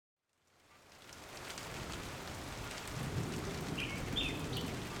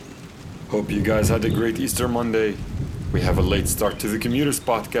Hope you guys had a great Easter Monday. We have a late start to the Commuters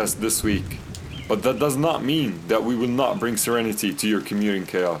podcast this week, but that does not mean that we will not bring serenity to your commuting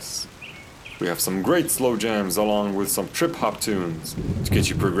chaos. We have some great slow jams along with some trip-hop tunes to get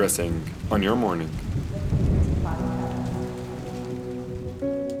you progressing on your morning.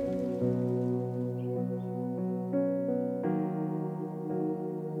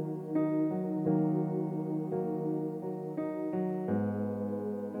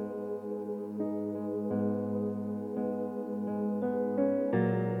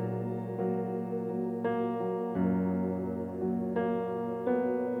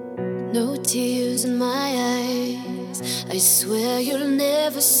 No tears in my eyes, I swear you'll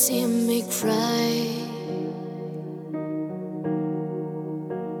never see me cry.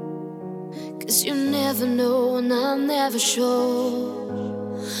 'Cause you never know and I'll never show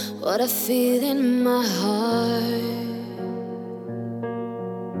what I feel in my heart.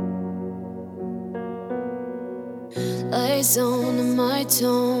 Lies on my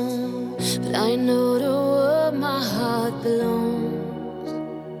tone, but I know the world my heart belongs.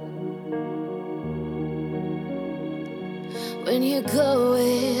 When you go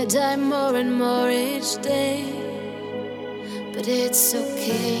away, I die more and more each day, but it's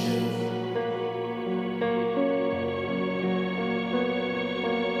okay.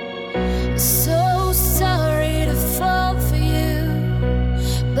 I'm so sorry to fall for you,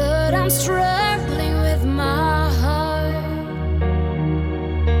 but I'm struggling with my heart,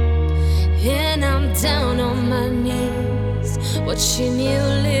 and I'm down on my knees, watching you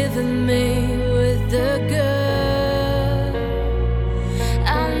leaving me with the girl.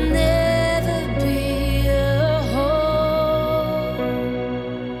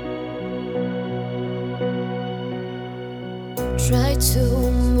 Try to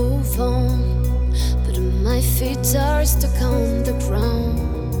move on, but my feet are stuck on the ground.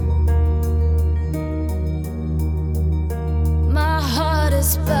 My heart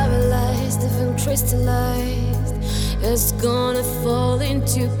is paralyzed, even crystallized. It's gonna fall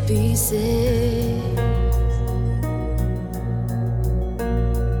into pieces.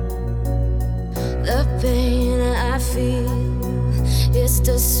 The pain I feel is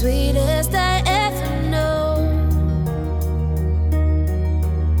the sweetest I ever know.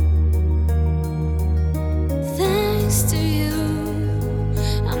 To you,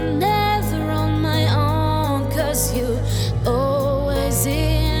 I'm never on my own, 'cause you always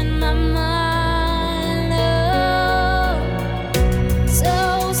in my mind. Oh,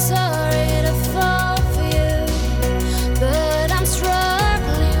 so sorry to fall for you, but I'm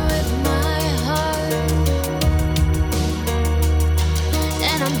struggling with my heart,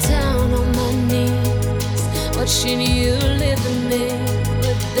 and I'm down on my knees, watching you leaving me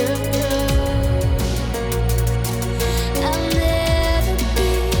with the girl.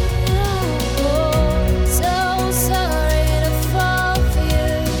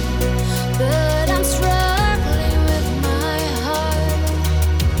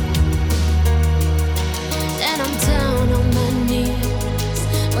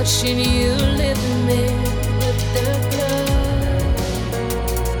 Watching you leaving me with the girl.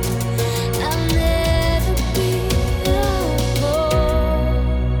 I'll never be alone.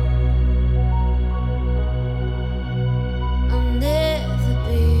 I'll never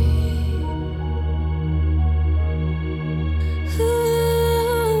be.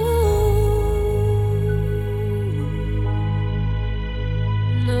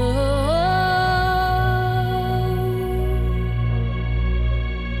 No.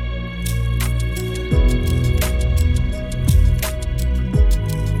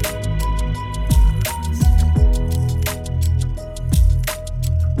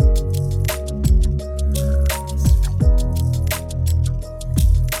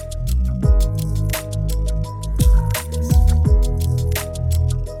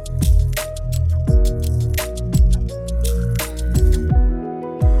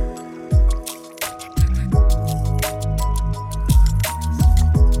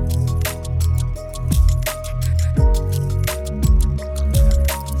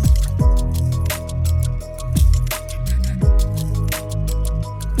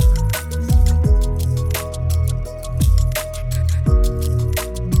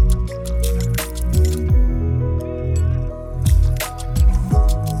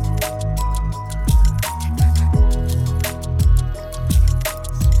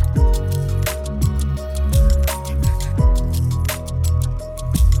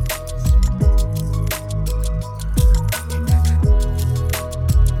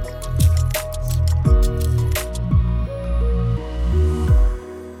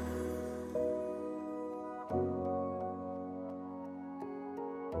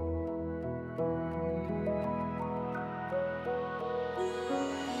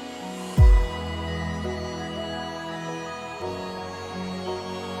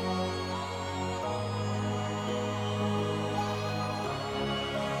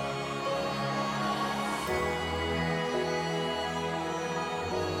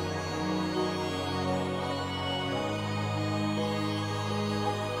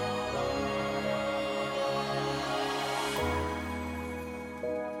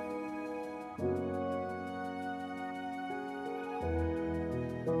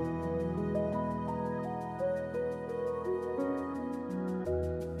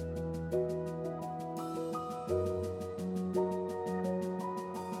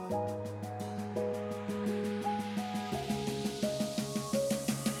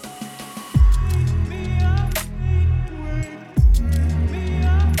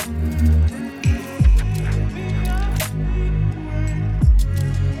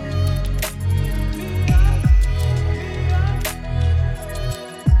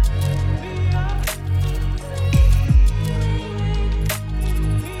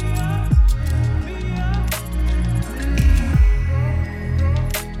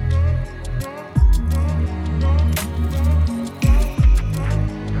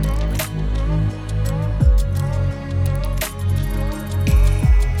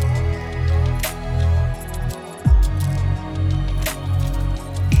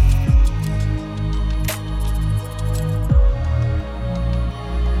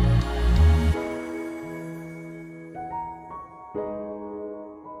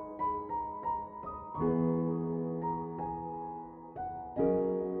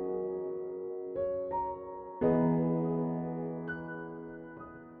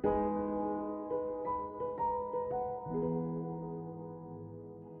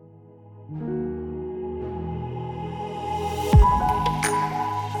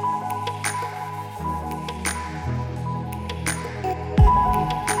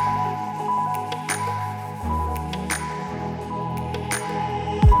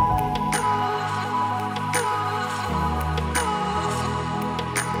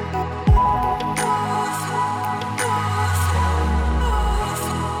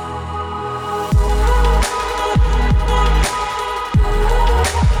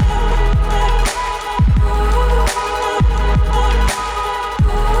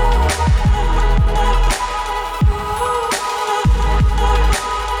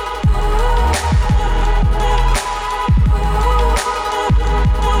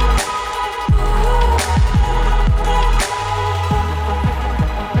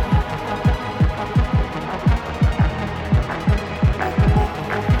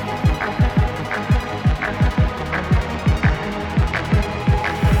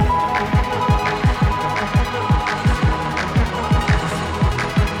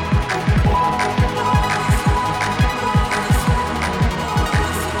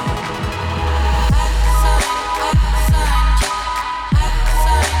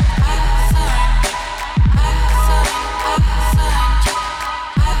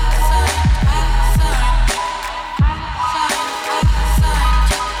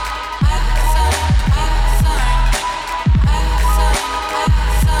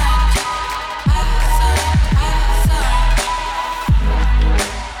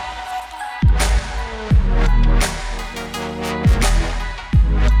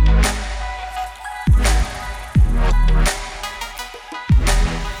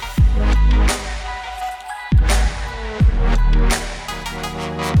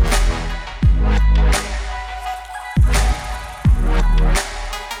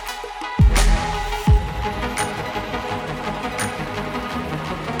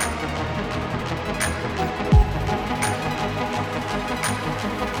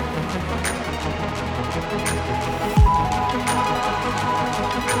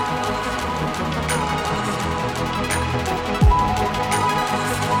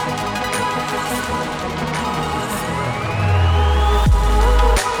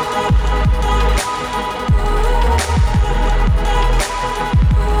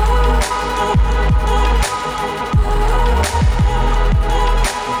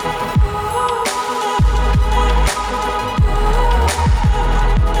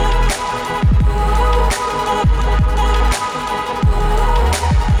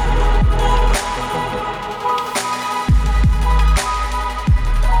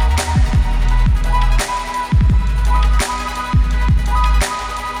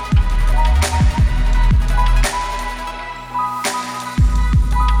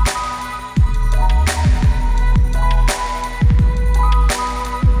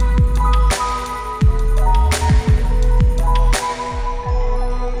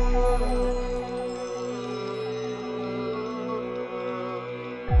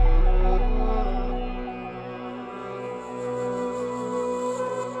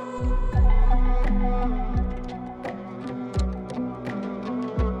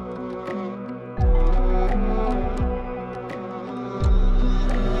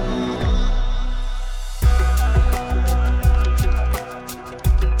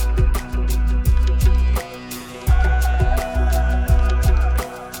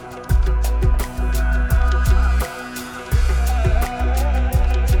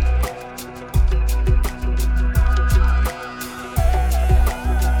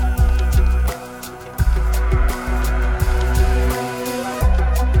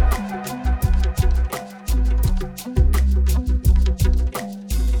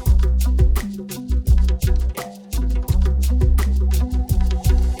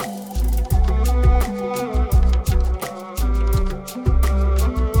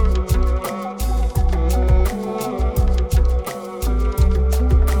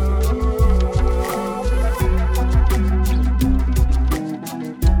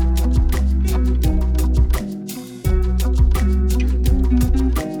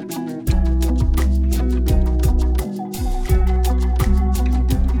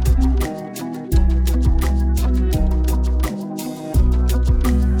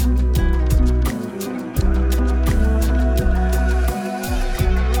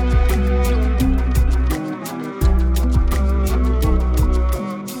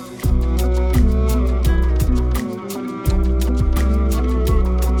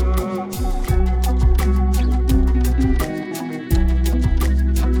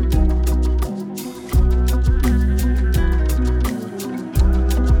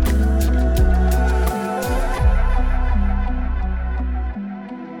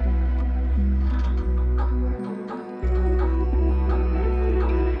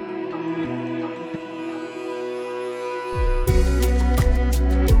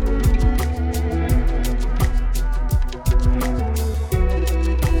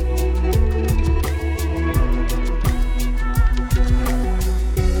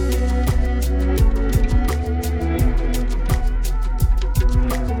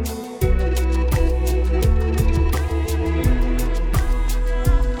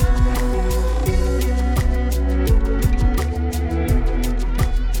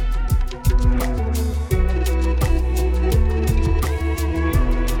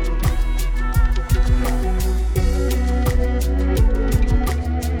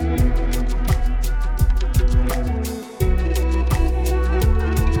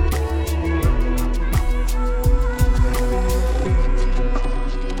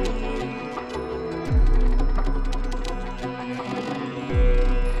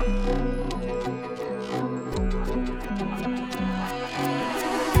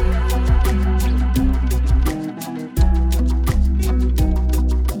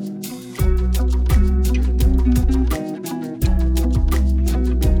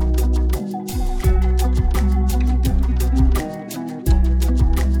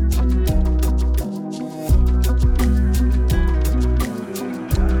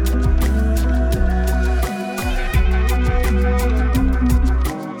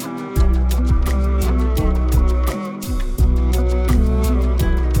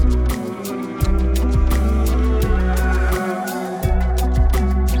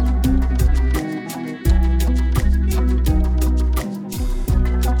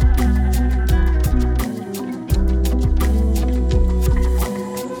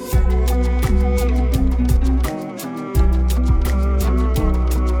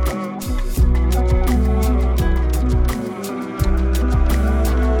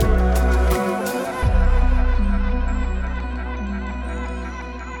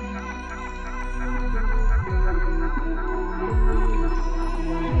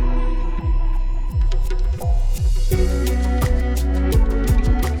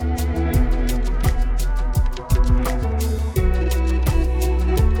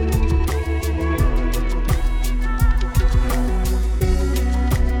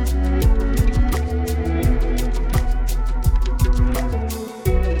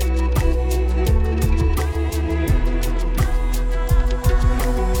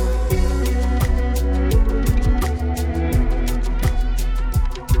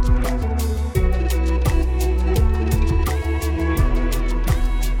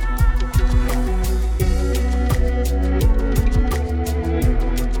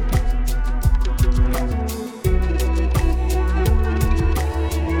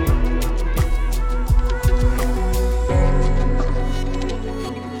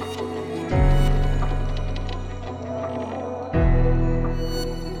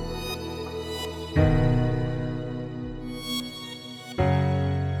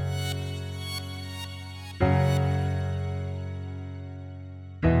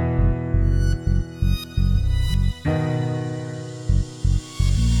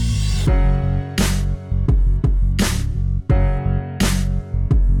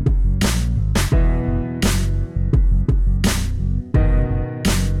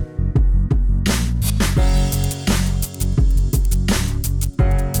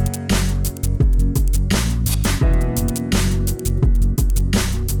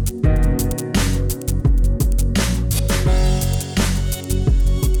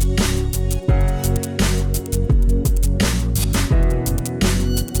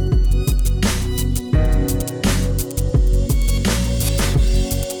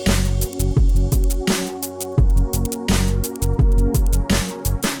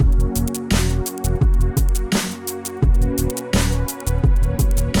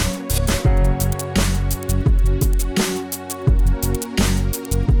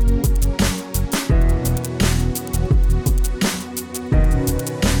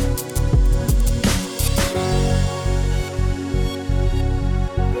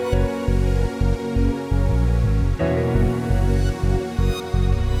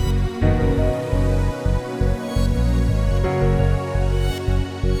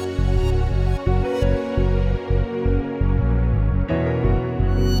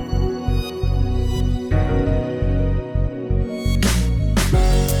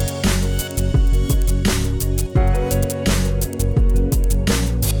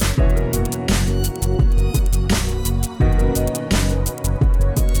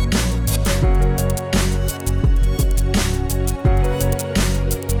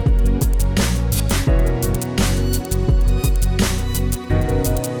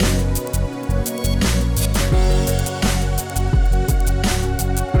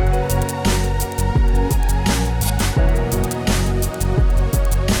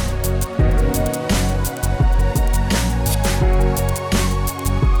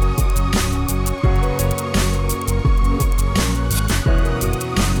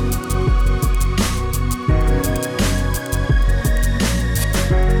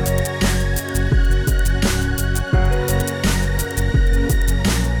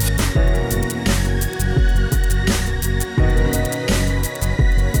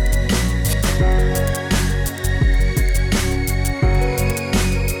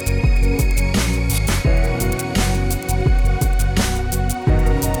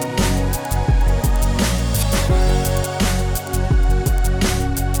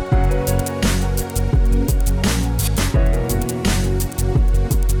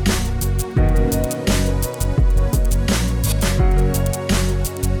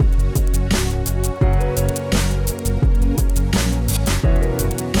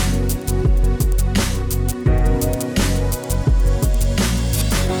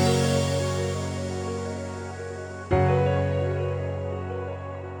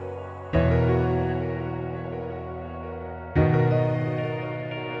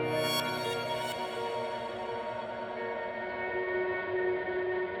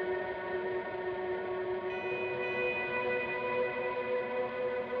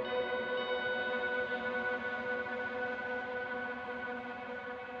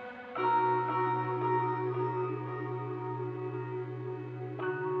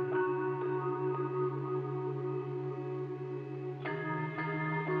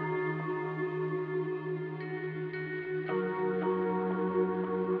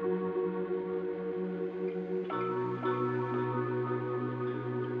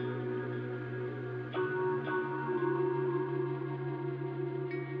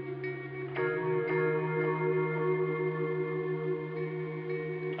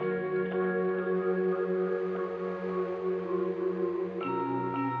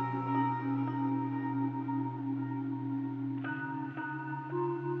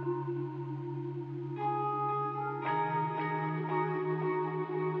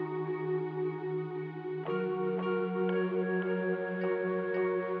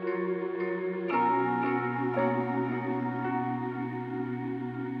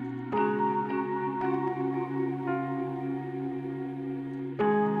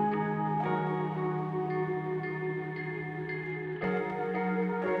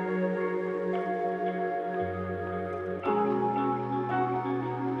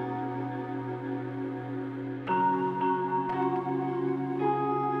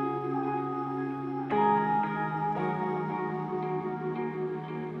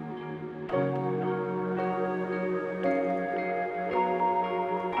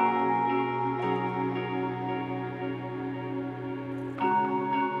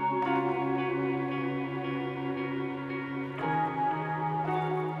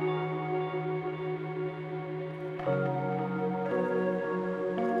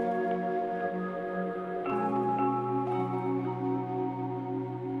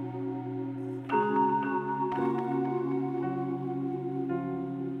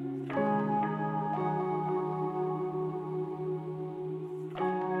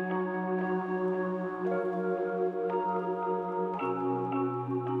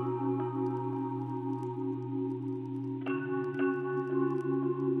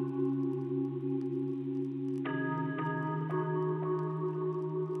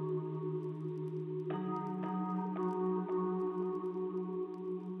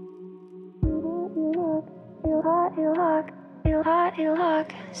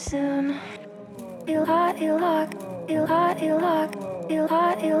 Ilok soon. Ilok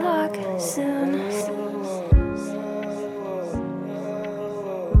soon.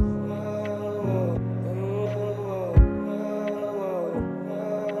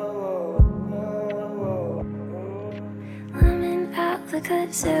 Lemon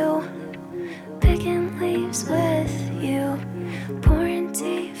apricot zoo, picking leaves with you, pouring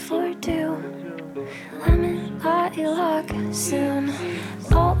tea for two. Lemon ilok soon,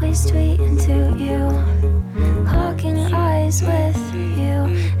 always tweeting to you, locking eyes with you,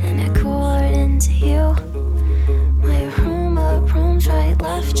 and according to you, my room up, room's right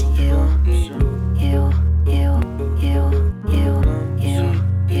left to you. You.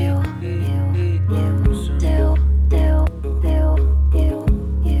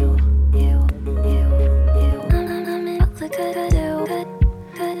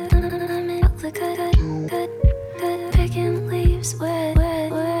 Picking leaves with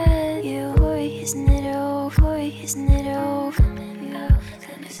you. Isn't it over? Isn't it over? Kind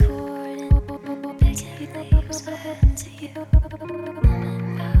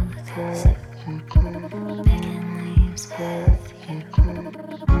of according. Picking leaves with you. Picking leaves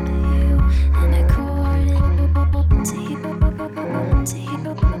with you. And according to you.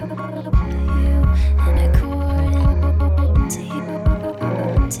 And according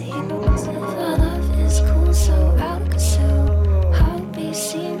to you. Love is cool, so out soon. I'll be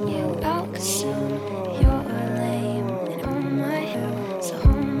seeing you out soon. You're lame and on my hill, so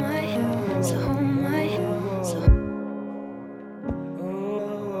on my hill, so on my hill, so.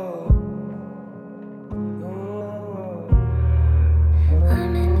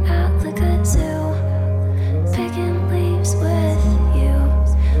 I'm in Apricot Zoo, picking leaves with you,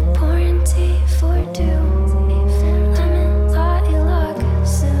 pouring tea for two.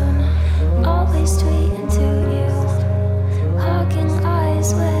 Always tweeting to you, locking eyes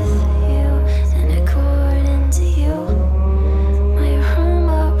with you, and according to you, my room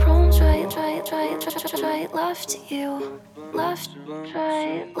up, room's right, left to you, left,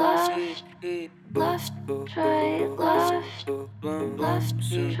 right, left, right, left,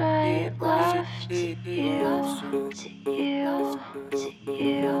 right, left, to you, to you, to you,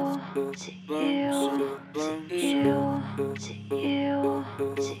 to you, to you, to you,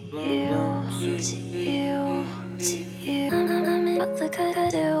 to you, to you, to you. I'm in the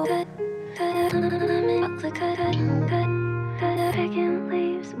picking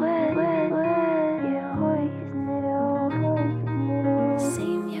leaves with you. Isn't it over?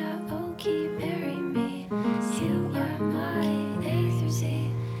 Seem ya, okay, marry me. You are my Aether Z.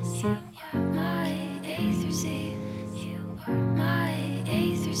 You are my Aether Z. You are my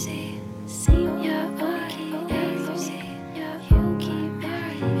Aether Z. Seem ya, okay, Aether Z. You keep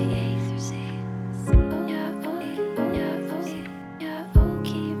marrying me, Aether Z. Yeah,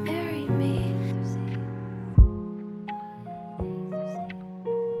 okay, marry me.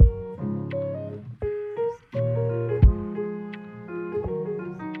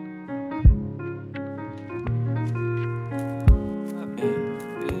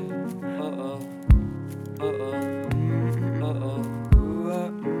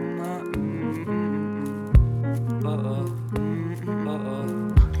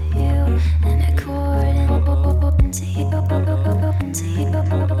 And according to you, and according to you,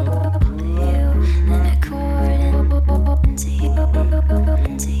 and according to you, and according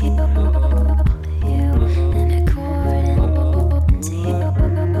to you, and according to you,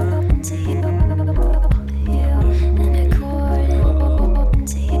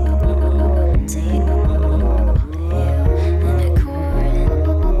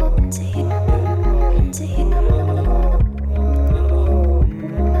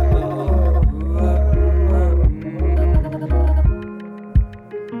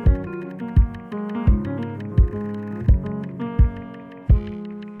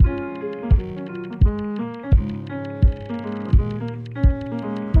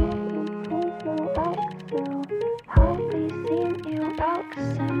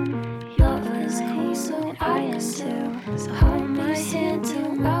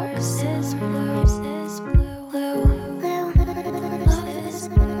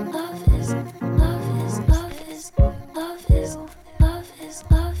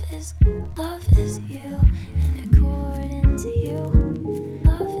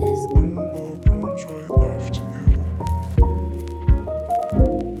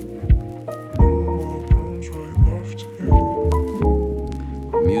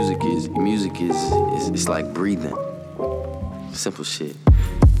 It's like breathing. Simple shit.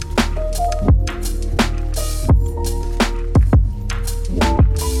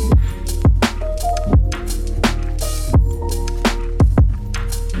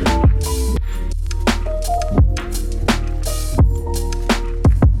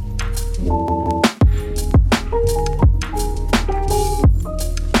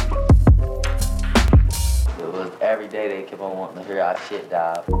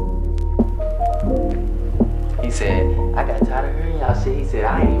 shit. He said,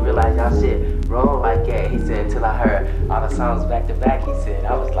 I didn't even realize y'all shit roll like that. He said, until I heard all the songs back to back. He said,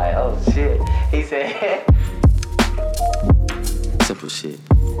 I was like, oh shit. He said, simple shit.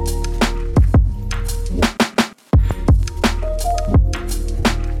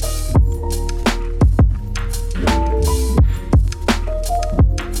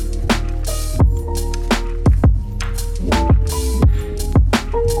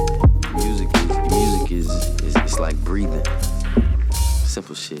 Music is it's like breathing.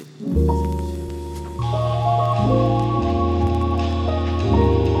 Simple shit.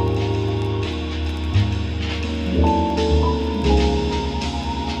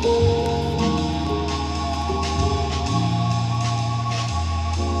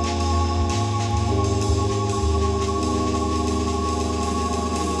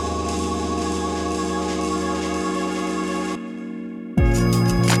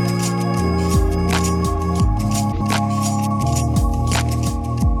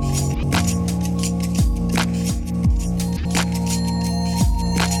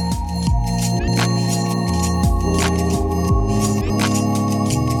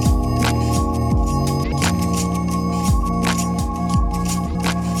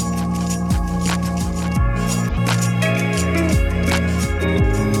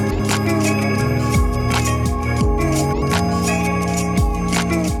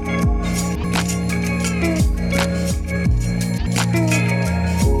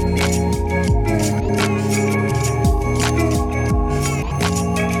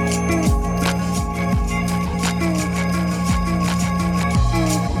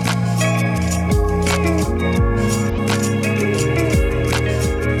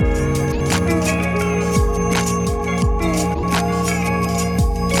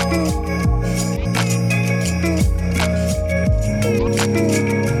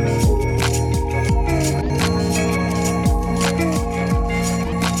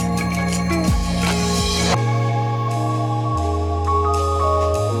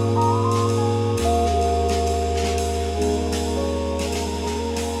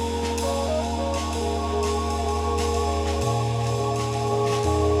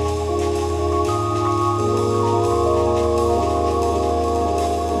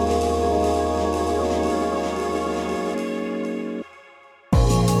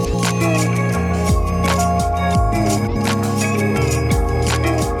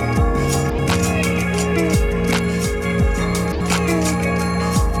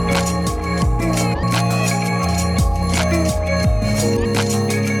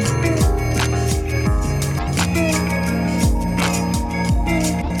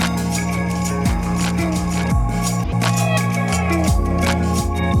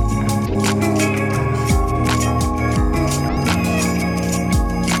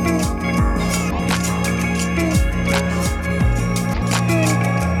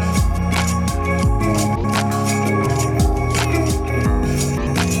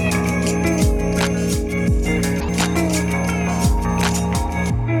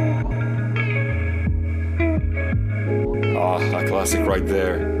 Classic right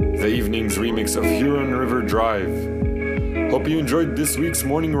there. The evening's remix of Huron River Drive. Hope you enjoyed this week's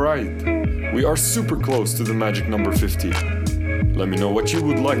morning ride. We are super close to the magic number 50. Let me know what you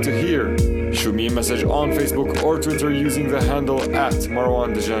would like to hear. Shoot me a message on Facebook or Twitter using the handle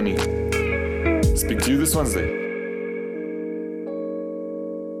 @MarwanDejani. Speak to you this Wednesday.